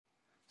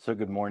So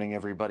good morning,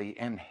 everybody,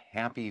 and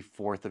happy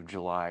 4th of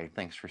July.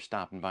 Thanks for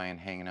stopping by and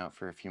hanging out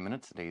for a few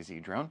minutes at AZ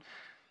Drone.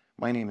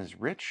 My name is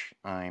Rich.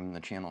 I'm the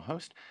channel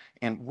host,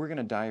 and we're going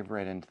to dive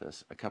right into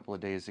this. A couple of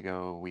days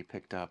ago, we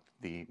picked up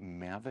the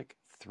Mavic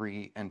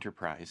 3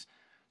 Enterprise.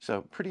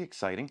 So pretty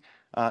exciting.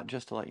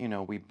 Just to let you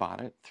know, we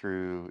bought it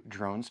through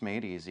Drones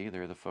Made Easy.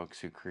 They're the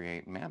folks who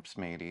create Maps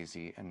Made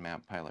Easy and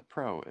Map Pilot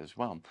Pro as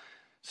well.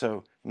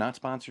 So not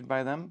sponsored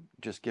by them,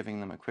 just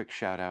giving them a quick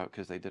shout out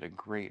because they did a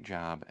great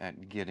job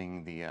at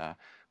getting the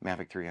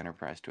Mavic 3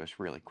 Enterprise to us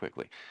really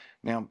quickly.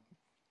 Now,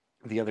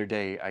 the other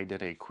day I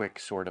did a quick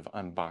sort of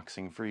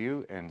unboxing for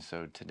you, and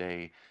so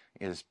today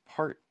is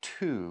part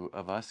 2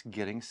 of us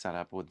getting set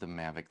up with the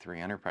Mavic 3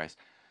 Enterprise.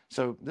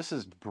 So this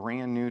is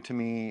brand new to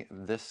me.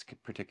 This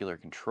particular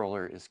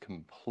controller is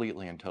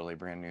completely and totally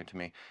brand new to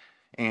me.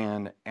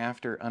 And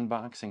after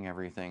unboxing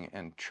everything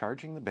and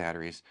charging the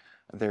batteries,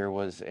 there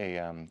was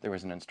an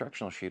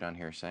instructional sheet on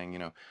here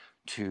saying,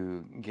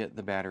 to get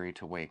the battery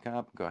to wake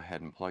up, go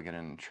ahead and plug it in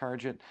and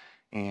charge it,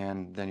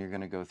 and then you're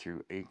going to go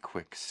through a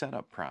quick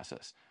setup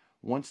process.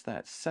 Once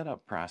that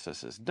setup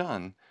process is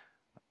done,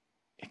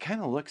 it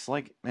kind of looks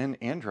like an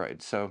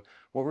Android. So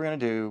what we're going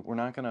to do, we're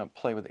not going to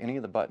play with any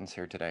of the buttons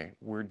here today.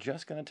 We're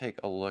just going to take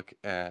a look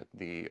at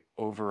the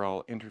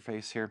overall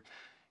interface here,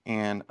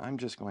 and I'm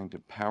just going to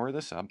power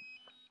this up.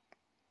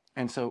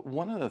 And so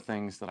one of the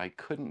things that I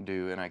couldn't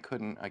do, and I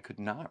could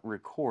not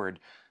record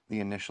the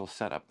initial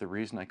setup. The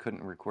reason I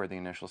couldn't record the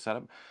initial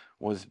setup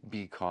was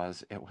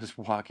because it was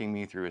walking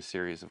me through a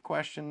series of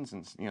questions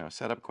and,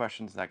 setup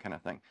questions, that kind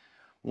of thing.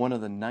 One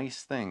of the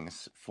nice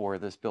things for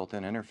this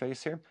built-in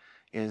interface here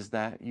is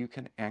that you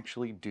can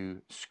actually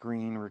do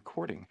screen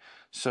recording.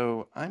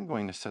 So I'm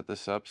going to set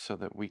this up so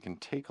that we can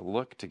take a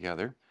look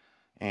together.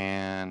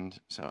 And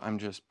so I'm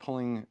just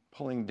pulling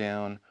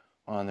down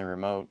on the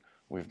remote.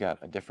 We've got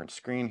a different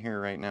screen here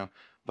right now,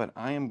 but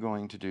I am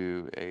going to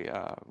do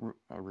a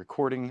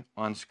recording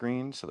on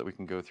screen so that we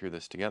can go through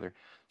this together.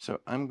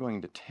 So I'm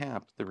going to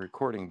tap the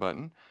recording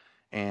button,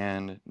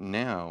 and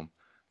now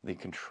the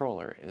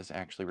controller is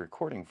actually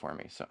recording for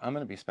me. So I'm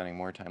going to be spending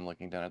more time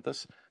looking down at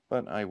this,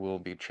 but I will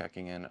be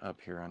checking in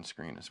up here on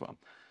screen as well.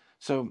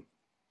 So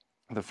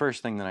the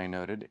first thing that I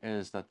noted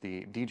is that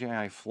the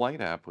DJI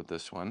Flight app with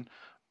this one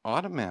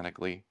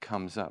automatically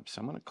comes up. So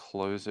I'm going to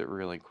close it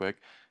really quick,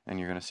 and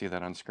you're going to see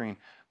that on screen.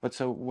 But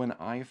so when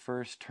I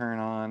first turn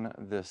on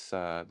this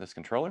this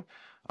controller,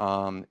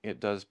 it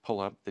does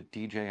pull up the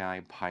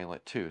DJI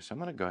Pilot 2. So I'm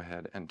going to go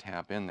ahead and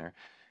tap in there.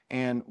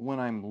 And when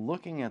I'm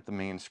looking at the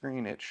main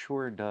screen, it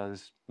sure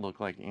does look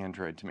like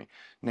Android to me.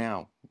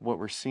 Now, what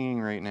we're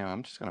seeing right now,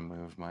 I'm just going to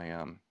move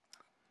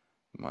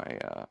my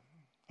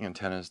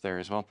antennas there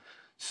as well.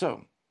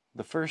 So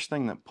the first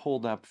thing that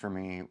pulled up for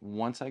me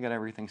once I got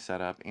everything set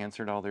up,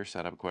 answered all their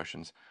setup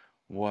questions,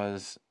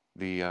 was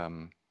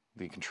the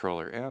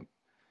controller app,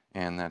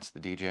 and that's the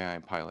DJI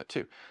Pilot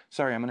 2.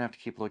 Sorry, I'm going to have to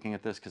keep looking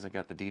at this because I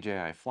got the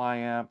DJI Fly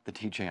app, the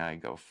DJI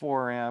Go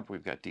 4 app,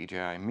 we've got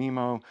DJI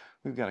Mimo,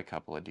 we've got a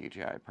couple of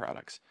DJI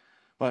products.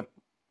 But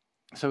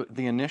so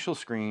the initial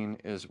screen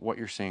is what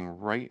you're seeing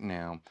right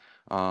now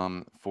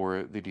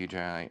for the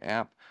DJI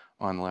app.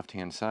 On the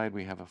left-hand side,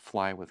 we have a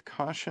fly with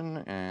caution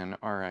and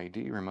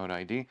RID, remote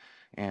ID,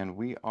 and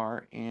we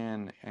are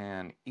in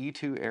an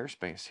E2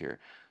 airspace here.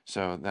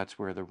 So that's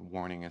where the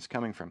warning is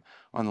coming from.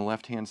 On the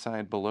left-hand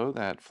side below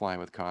that fly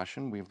with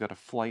caution, we've got a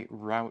flight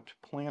route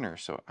planner.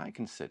 So I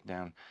can sit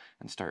down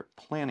and start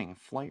planning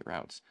flight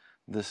routes.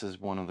 This is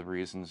one of the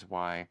reasons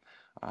why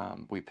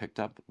we picked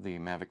up the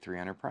Mavic 3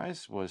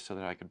 Enterprise, was so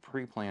that I could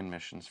pre-plan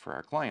missions for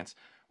our clients.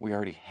 We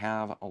already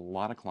have a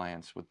lot of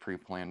clients with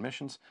pre-planned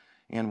missions,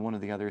 and one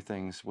of the other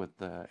things with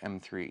the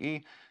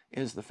M3E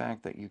is the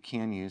fact that you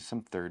can use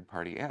some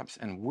third-party apps,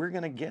 and we're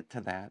going to get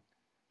to that,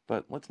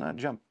 but let's not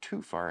jump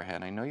too far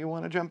ahead. I know you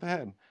want to jump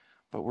ahead,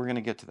 but we're going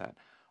to get to that.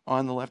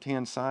 On the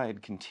left-hand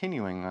side,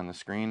 continuing on the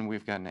screen,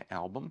 we've got an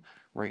album.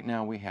 Right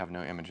now we have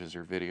no images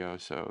or video,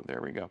 so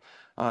there we go.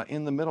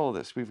 In the middle of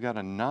this, we've got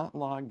a not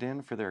logged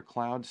in for their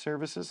cloud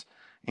services,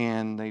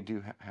 and they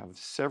do have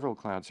several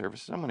cloud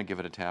services. I'm going to give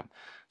it a tap.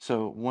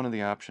 So one of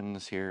the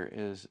options here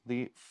is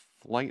the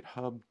Flight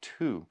Hub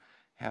 2.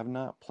 Have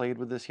not played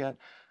with this yet.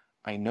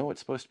 I know it's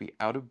supposed to be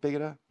out of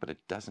beta, but it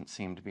doesn't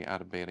seem to be out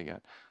of beta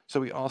yet.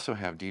 So we also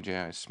have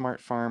DJI Smart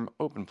Farm,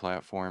 open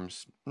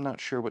platforms. Not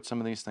sure what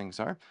some of these things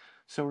are,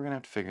 so we're going to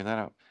have to figure that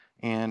out.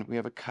 And we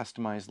have a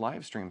customized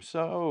live stream.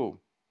 So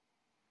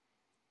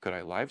could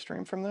I live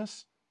stream from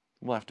this?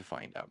 We'll have to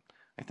find out.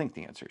 I think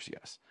the answer is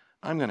yes.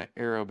 I'm going to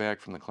arrow back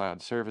from the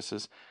cloud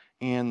services.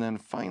 And then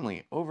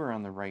finally, over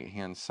on the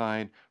right-hand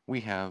side,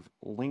 we have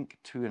link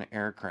to an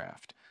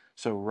aircraft.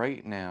 So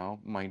right now,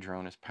 my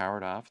drone is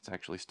powered off. It's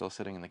actually still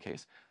sitting in the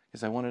case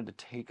because I wanted to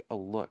take a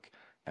look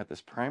at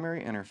this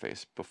primary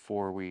interface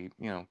before we,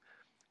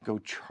 go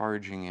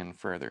charging in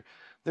further.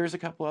 There's a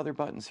couple other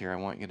buttons here I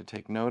want you to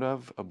take note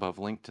of. Above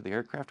link to the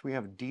aircraft, we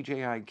have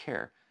DJI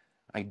Care.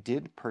 I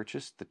did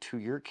purchase the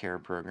 2-year Care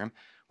program.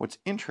 What's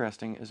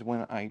interesting is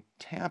when I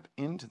tap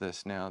into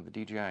this now, the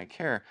DJI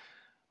Care,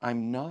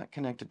 I'm not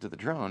connected to the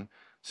drone,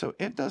 So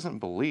it doesn't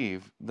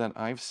believe that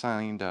I've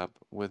signed up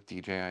with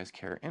DJI's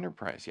Care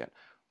Enterprise yet.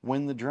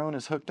 When the drone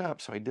is hooked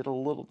up, so I did a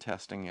little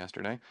testing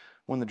yesterday,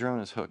 when the drone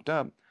is hooked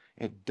up,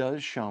 it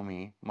does show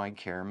me my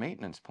Care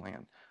maintenance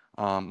plan,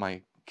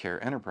 my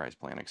Care Enterprise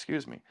plan,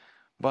 excuse me.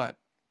 But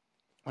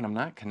when I'm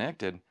not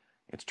connected,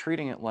 it's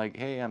treating it like,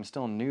 hey, I'm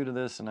still new to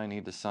this and I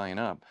need to sign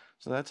up.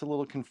 So that's a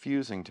little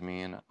confusing to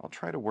me, and I'll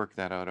try to work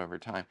that out over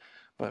time.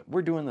 But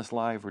we're doing this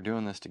live, we're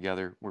doing this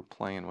together, we're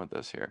playing with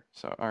this here.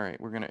 So, all right,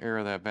 we're going to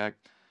arrow that back.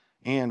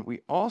 And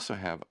we also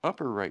have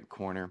upper right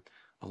corner,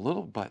 a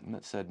little button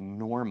that said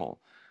normal.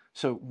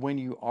 So when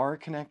you are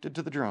connected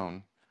to the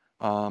drone,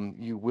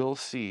 you will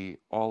see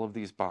all of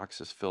these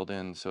boxes filled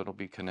in, so it'll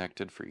be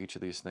connected for each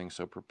of these things.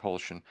 So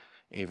propulsion,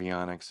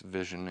 avionics,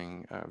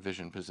 visioning,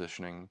 vision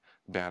positioning,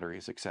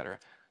 batteries, etc.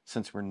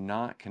 Since we're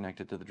not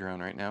connected to the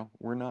drone right now,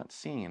 we're not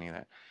seeing any of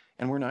that.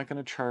 And we're not going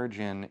to charge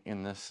in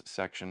this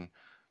section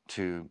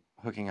to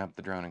hooking up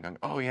the drone and going,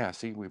 oh yeah,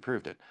 see, we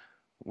proved it.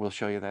 We'll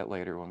show you that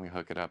later when we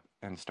hook it up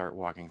and start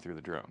walking through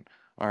the drone.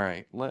 All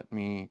right, let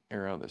me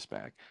arrow this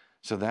back.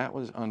 So that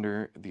was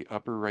under the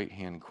upper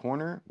right-hand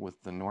corner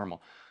with the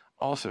normal.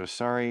 Also,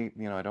 sorry,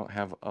 I don't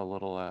have a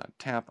little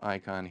tap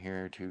icon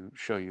here to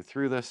show you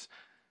through this.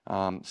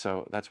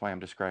 So that's why I'm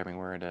describing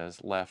where it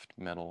is, left,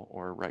 middle,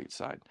 or right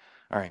side.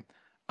 All right,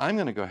 I'm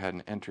going to go ahead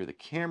and enter the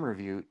camera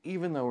view.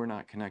 Even though we're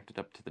not connected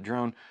up to the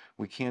drone,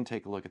 we can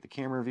take a look at the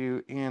camera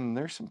view, and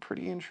there's some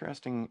pretty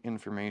interesting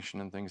information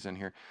and things in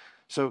here.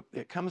 So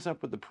it comes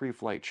up with the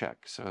pre-flight check,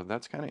 so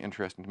that's kind of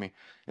interesting to me.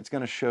 It's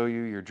going to show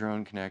you your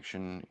drone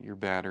connection, your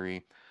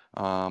battery,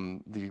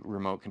 the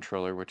remote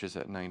controller, which is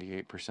at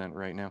 98%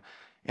 right now.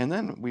 And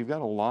then we've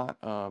got a lot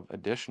of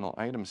additional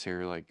items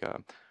here, like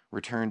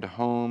return to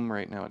home.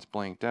 Right now it's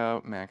blanked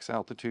out, max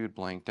altitude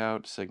blanked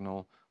out,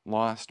 signal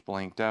lost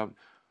blanked out.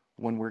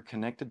 When we're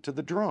connected to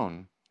the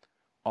drone,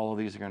 all of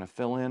these are going to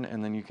fill in,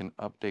 and then you can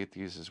update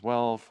these as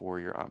well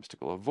for your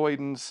obstacle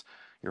avoidance,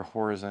 your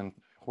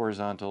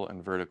horizontal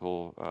and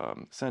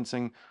vertical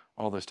sensing,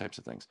 all those types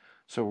of things.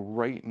 So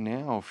right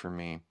now for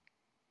me,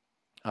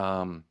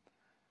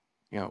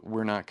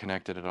 we're not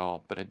connected at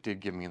all, but it did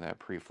give me that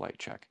pre-flight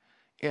check.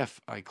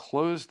 If I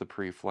close the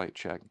pre-flight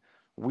check,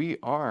 we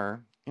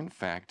are, in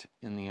fact,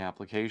 in the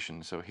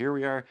application. So here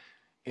we are.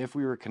 If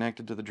we were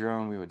connected to the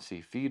drone, we would see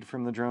feed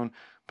from the drone,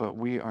 but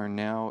we are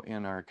now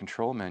in our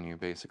control menu,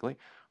 basically.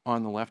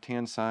 On the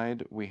left-hand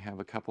side, we have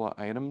a couple of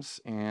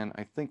items, and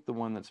I think the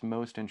one that's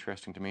most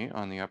interesting to me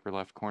on the upper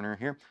left corner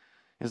here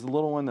is the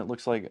little one that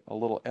looks like a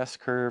little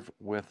S-curve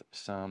with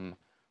some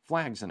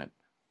flags in it.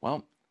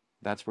 Well,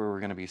 that's where we're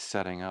going to be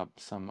setting up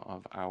some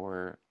of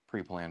our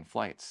pre-planned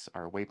flights,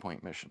 our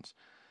Waypoint missions.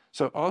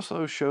 So it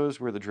also shows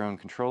where the drone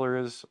controller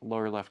is,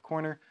 lower left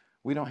corner.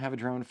 We don't have a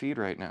drone feed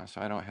right now,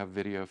 so I don't have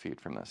video feed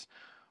from this.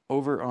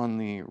 Over on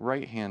the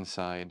right-hand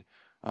side,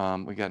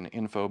 we got an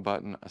info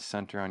button, a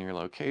center on your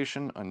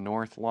location, a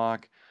north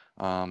lock,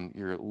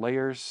 your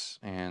layers,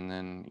 and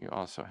then you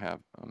also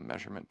have a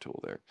measurement tool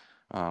there.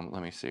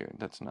 Let me see,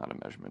 that's not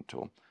a measurement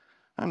tool.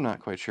 I'm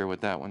not quite sure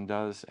what that one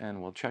does,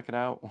 and we'll check it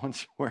out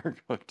once we're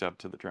hooked up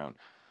to the drone.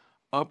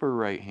 Upper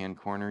right-hand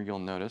corner, you'll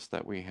notice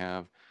that we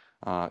have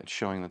it's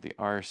showing that the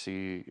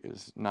RC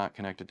is not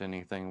connected to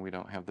anything. We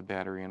don't have the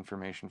battery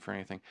information for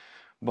anything.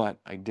 But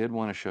I did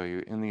want to show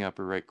you in the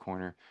upper right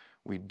corner,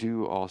 we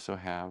do also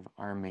have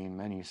our main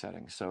menu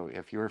settings. So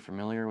if you're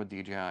familiar with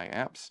DJI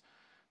apps,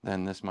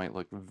 then this might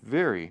look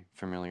very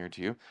familiar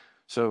to you.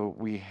 So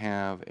we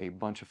have a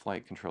bunch of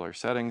flight controller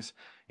settings,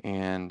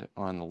 and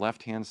on the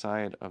left-hand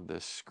side of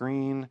this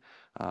screen,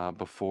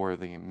 before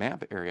the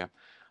map area,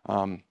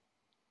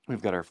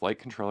 we've got our flight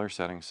controller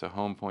settings, so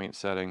home point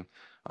setting,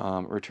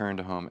 return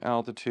to home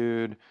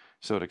altitude,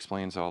 so it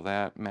explains all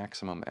that,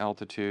 maximum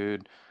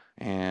altitude,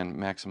 and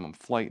maximum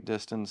flight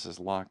distance is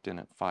locked in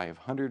at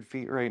 500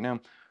 feet right now.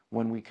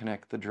 When we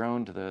connect the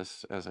drone to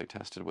this, as I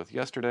tested with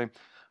yesterday,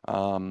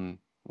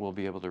 we'll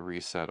be able to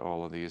reset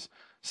all of these.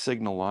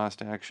 Signal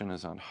lost action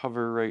is on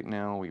hover right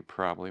now. We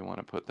probably want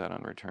to put that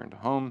on return to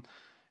home.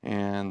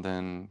 And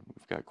then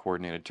we've got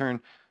coordinated turn.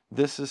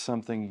 This is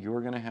something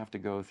you're going to have to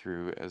go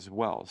through as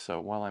well.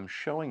 So while I'm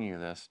showing you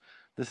this,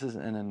 this is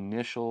an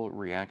initial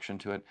reaction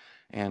to it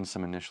and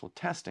some initial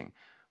testing.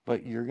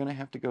 But you're going to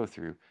have to go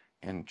through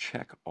and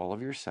check all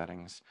of your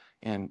settings,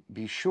 and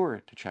be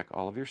sure to check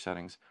all of your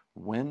settings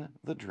when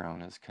the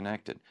drone is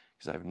connected,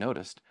 because I've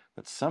noticed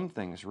that some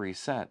things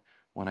reset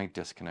when I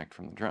disconnect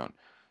from the drone.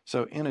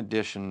 So in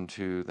addition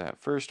to that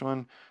first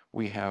one,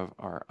 we have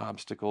our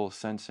obstacle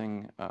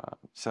sensing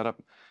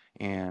setup,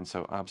 and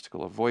so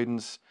obstacle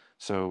avoidance.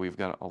 So we've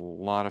got a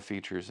lot of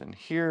features in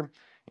here,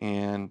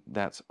 and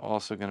that's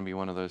also going to be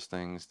one of those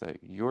things that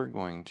you're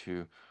going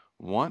to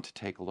want to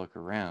take a look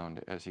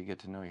around as you get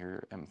to know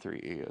your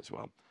M3E as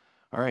well.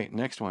 All right,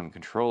 next one,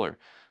 controller.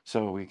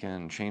 So we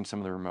can change some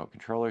of the remote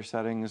controller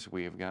settings.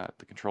 We've got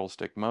the control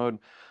stick mode,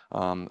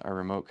 our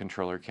remote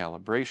controller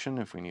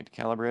calibration if we need to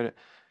calibrate it,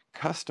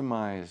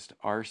 customized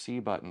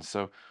RC buttons.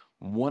 So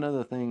one of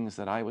the things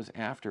that I was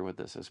after with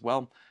this as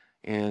well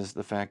is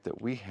the fact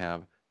that we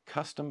have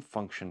custom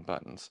function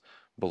buttons.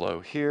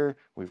 Below here,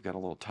 we've got a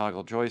little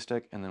toggle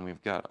joystick, and then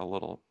we've got a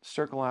little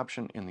circle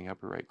option in the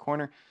upper right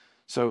corner.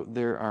 So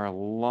there are a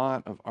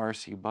lot of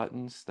RC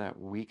buttons that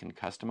we can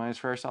customize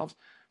for ourselves.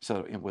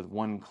 So with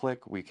one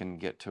click, we can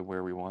get to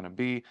where we want to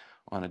be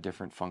on a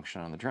different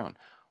function on the drone.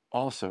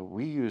 Also,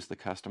 we use the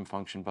custom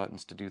function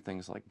buttons to do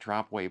things like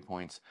drop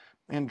waypoints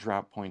and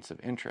drop points of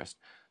interest.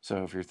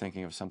 So if you're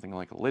thinking of something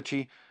like a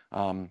Litchi,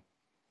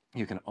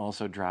 you can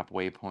also drop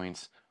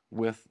waypoints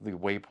with the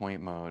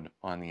waypoint mode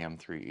on the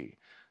M3E.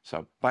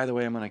 So by the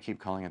way, I'm going to keep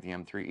calling it the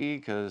M3E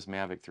because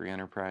Mavic 3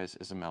 Enterprise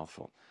is a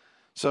mouthful.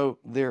 So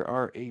there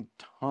are a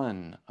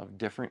ton of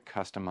different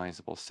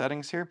customizable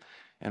settings here.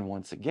 And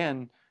once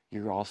again,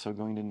 you're also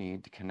going to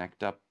need to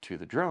connect up to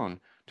the drone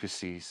to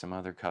see some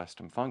other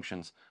custom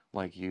functions,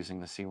 like using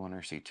the C1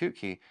 or C2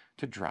 key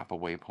to drop a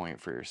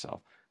waypoint for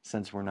yourself.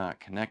 Since we're not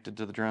connected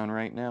to the drone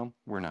right now,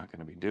 we're not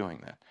going to be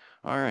doing that.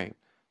 All right,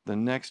 the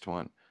next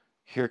one.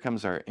 Here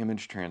comes our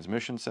image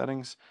transmission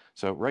settings.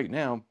 So right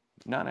now,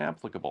 not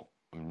applicable.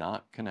 I'm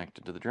not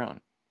connected to the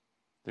drone.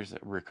 There's a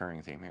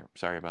recurring theme here.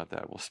 Sorry about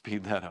that. We'll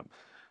speed that up.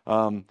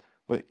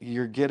 But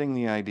you're getting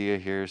the idea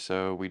here.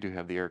 So we do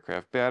have the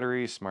aircraft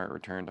battery, smart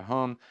return to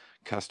home,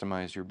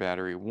 customize your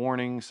battery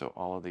warning. So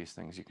all of these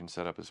things you can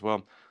set up as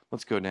well.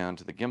 Let's go down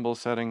to the gimbal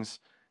settings.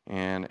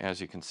 And as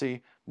you can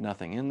see,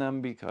 nothing in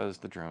them because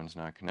the drone's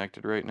not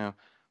connected right now.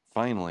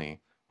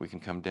 Finally, we can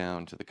come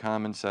down to the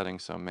common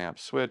settings. So map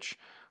switch,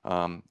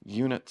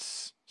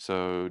 units.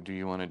 So do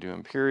you want to do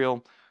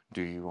imperial?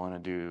 Do you want to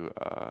do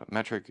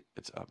metric?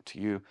 It's up to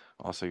you.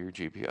 Also your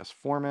GPS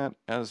format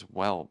as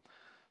well.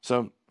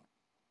 So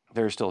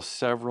there's still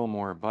several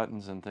more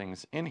buttons and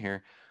things in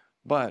here,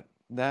 but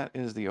that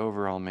is the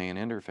overall main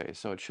interface.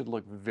 So it should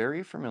look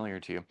very familiar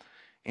to you.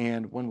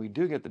 And when we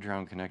do get the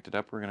drone connected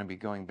up, we're going to be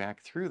going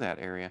back through that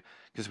area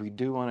because we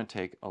do want to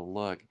take a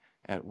look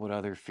at what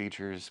other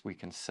features we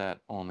can set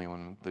only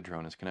when the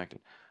drone is connected.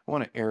 I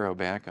want to arrow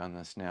back on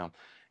this now.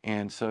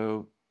 And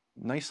so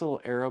nice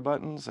little arrow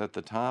buttons at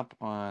the top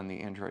on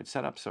the Android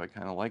setup, so I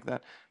kind of like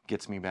that.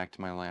 Gets me back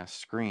to my last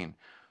screen.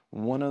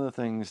 One of the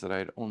things that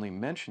I'd only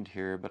mentioned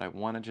here, but I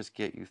want to just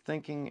get you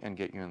thinking and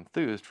get you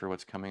enthused for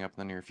what's coming up in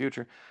the near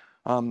future,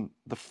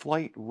 the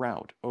flight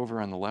route over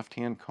on the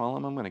left-hand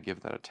column, I'm going to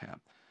give that a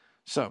tap.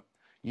 So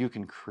you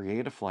can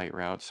create a flight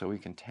route, so we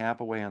can tap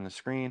away on the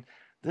screen.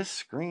 This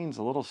screen's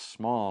a little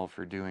small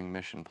for doing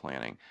mission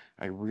planning.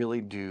 I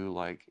really do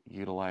like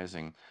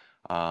utilizing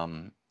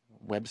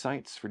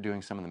websites for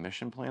doing some of the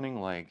mission planning,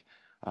 like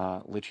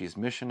Litchi's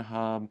Mission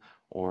Hub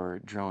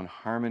or Drone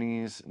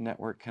Harmony's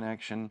network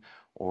connection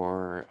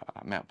or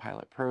Map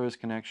Pilot Pro's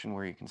connection,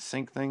 where you can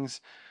sync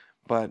things.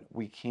 But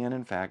we can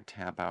in fact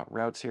tap out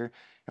routes here,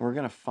 and we're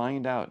going to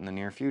find out in the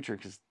near future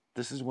because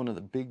this is one of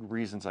the big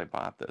reasons I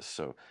bought this.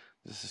 So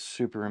this is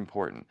super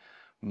important.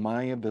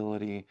 My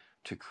ability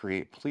to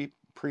create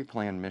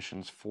pre-planned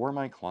missions for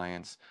my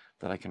clients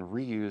that I can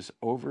reuse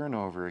over and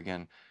over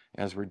again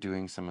as we're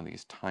doing some of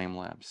these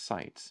time-lapse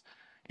sites.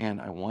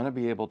 And I want to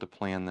be able to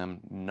plan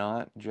them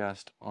not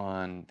just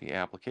on the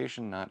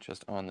application, not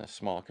just on this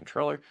small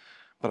controller,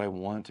 but I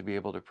want to be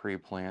able to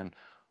pre-plan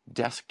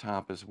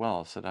desktop as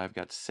well, so that I've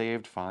got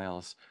saved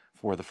files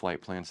for the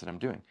flight plans that I'm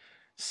doing.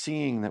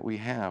 Seeing that we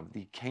have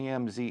the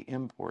KMZ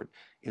import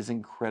is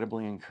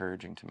incredibly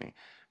encouraging to me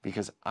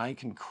because I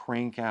can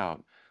crank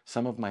out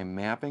some of my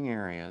mapping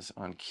areas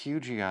on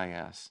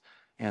QGIS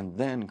and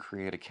then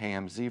create a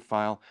KMZ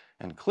file,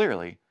 and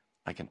clearly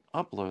I can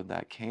upload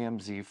that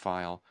KMZ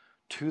file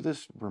to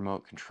this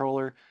remote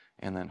controller,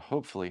 and then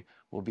hopefully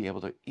we'll be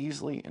able to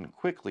easily and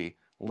quickly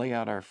lay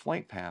out our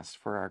flight paths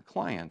for our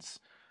clients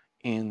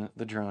in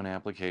the drone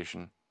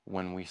application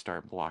when we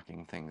start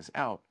blocking things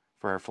out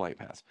for our flight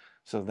paths.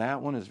 So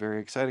that one is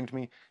very exciting to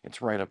me.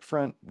 It's right up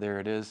front. There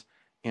it is.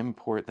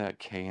 Import that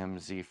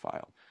KMZ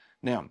file.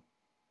 Now,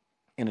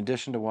 in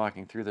addition to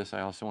walking through this,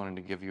 I also wanted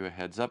to give you a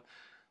heads up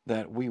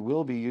that we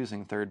will be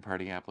using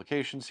third-party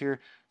applications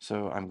here.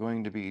 So I'm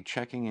going to be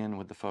checking in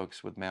with the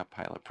folks with Map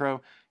Pilot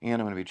Pro, and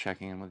I'm going to be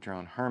checking in with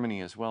Drone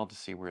Harmony as well to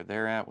see where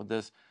they're at with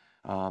this.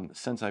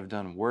 Since I've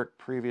done work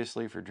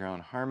previously for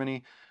Drone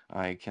Harmony,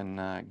 I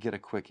can get a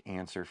quick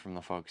answer from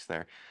the folks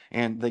there.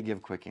 And they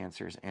give quick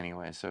answers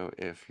anyway. So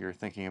if you're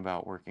thinking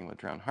about working with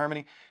Drone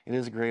Harmony, it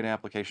is a great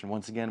application.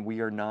 Once again,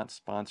 we are not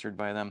sponsored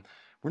by them.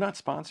 We're not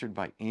sponsored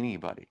by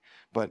anybody.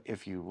 But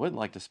if you would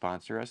like to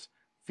sponsor us,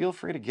 feel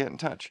free to get in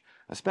touch,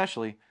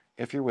 especially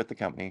if you're with the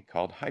company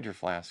called Hydro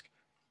Flask.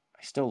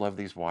 I still love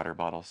these water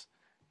bottles,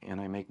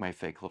 and I make my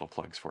fake little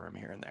plugs for them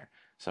here and there.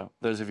 So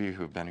those of you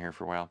who've been here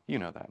for a while, you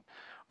know that.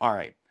 All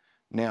right,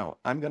 now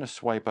I'm going to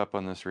swipe up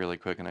on this really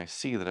quick, and I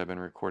see that I've been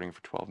recording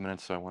for 12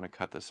 minutes, so I want to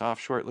cut this off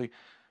shortly.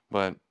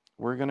 But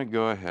we're going to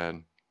go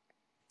ahead,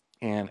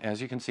 and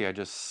as you can see, I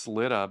just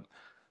slid up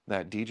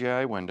that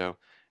DJI window,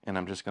 and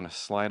I'm just going to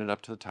slide it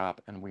up to the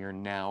top, and we are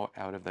now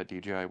out of that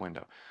DJI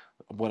window.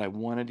 What I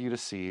wanted you to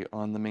see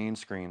on the main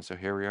screen, so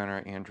here we are on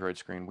our Android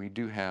screen, we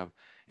do have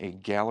a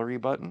gallery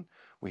button.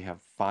 We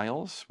have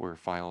files, where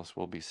files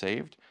will be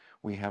saved.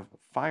 We have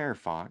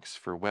Firefox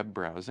for web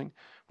browsing.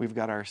 We've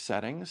got our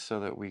settings so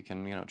that we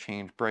can,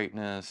 change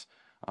brightness,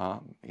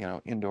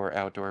 indoor,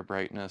 outdoor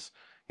brightness.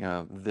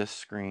 This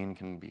screen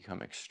can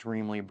become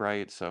extremely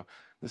bright. So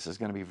this is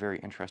going to be very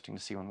interesting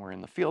to see when we're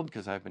in the field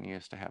because I've been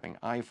used to having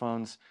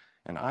iPhones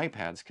and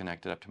iPads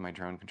connected up to my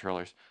drone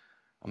controllers.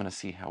 I'm going to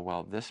see how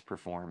well this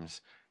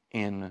performs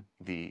in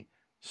the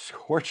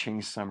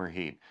scorching summer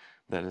heat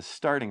that is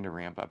starting to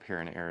ramp up here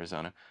in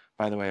Arizona.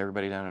 By the way,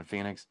 everybody down in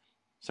Phoenix,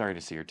 sorry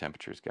to see your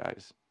temperatures,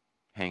 guys.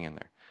 Hang in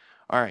there.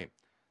 All right,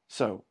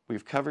 so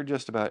we've covered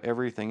just about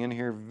everything in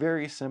here.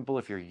 Very simple.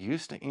 If you're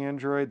used to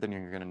Android, then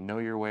you're going to know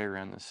your way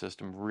around the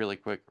system really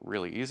quick,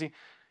 really easy.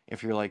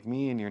 If you're like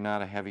me and you're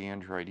not a heavy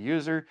Android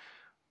user,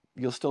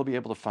 you'll still be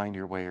able to find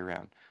your way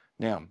around.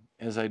 Now,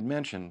 as I'd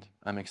mentioned,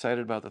 I'm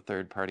excited about the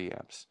third-party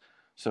apps.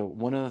 So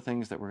one of the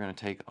things that we're going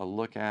to take a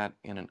look at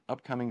in an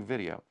upcoming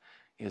video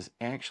is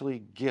actually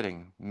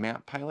getting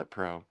Map Pilot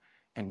Pro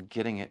and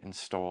getting it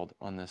installed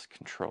on this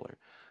controller.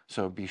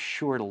 So be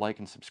sure to like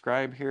and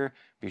subscribe here,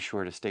 be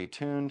sure to stay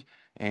tuned,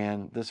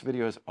 and this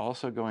video is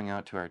also going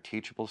out to our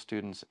Teachable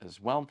students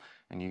as well,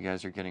 and you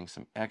guys are getting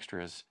some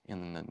extras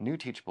in the new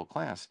Teachable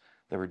class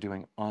that we're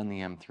doing on the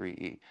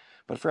M3E.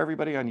 But for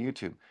everybody on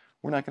YouTube,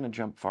 we're not going to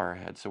jump far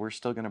ahead, so we're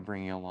still going to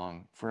bring you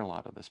along for a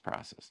lot of this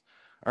process.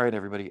 All right,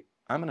 everybody,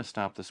 I'm going to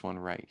stop this one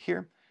right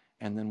here,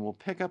 and then we'll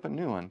pick up a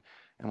new one,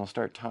 and we'll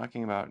start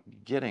talking about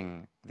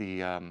getting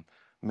the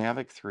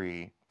Mavic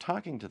 3,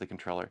 talking to the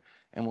controller,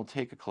 and we'll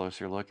take a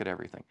closer look at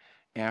everything.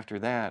 After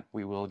that,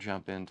 we will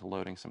jump into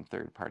loading some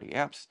third-party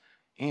apps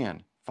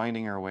and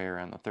finding our way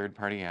around the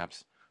third-party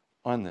apps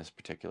on this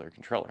particular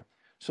controller.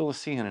 So we'll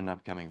see you in an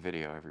upcoming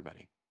video,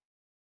 everybody.